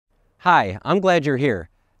Hi, I'm glad you're here.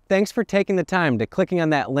 Thanks for taking the time to clicking on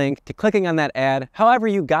that link, to clicking on that ad, however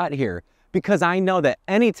you got here, because I know that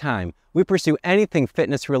anytime we pursue anything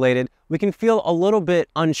fitness related, we can feel a little bit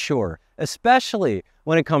unsure, especially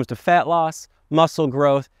when it comes to fat loss, muscle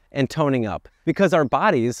growth, and toning up, because our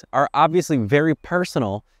bodies are obviously very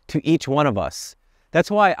personal to each one of us. That's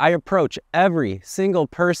why I approach every single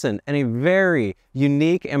person in a very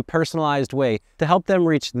unique and personalized way to help them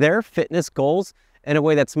reach their fitness goals in a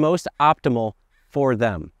way that's most optimal for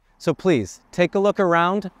them. So please take a look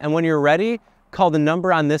around, and when you're ready, call the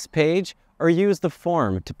number on this page or use the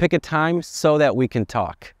form to pick a time so that we can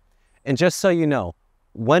talk. And just so you know,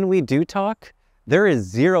 when we do talk, there is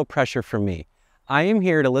zero pressure from me. I am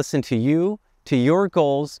here to listen to you, to your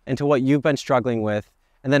goals, and to what you've been struggling with,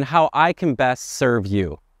 and then how I can best serve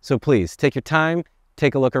you. So please take your time,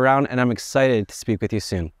 take a look around, and I'm excited to speak with you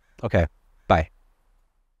soon. Okay.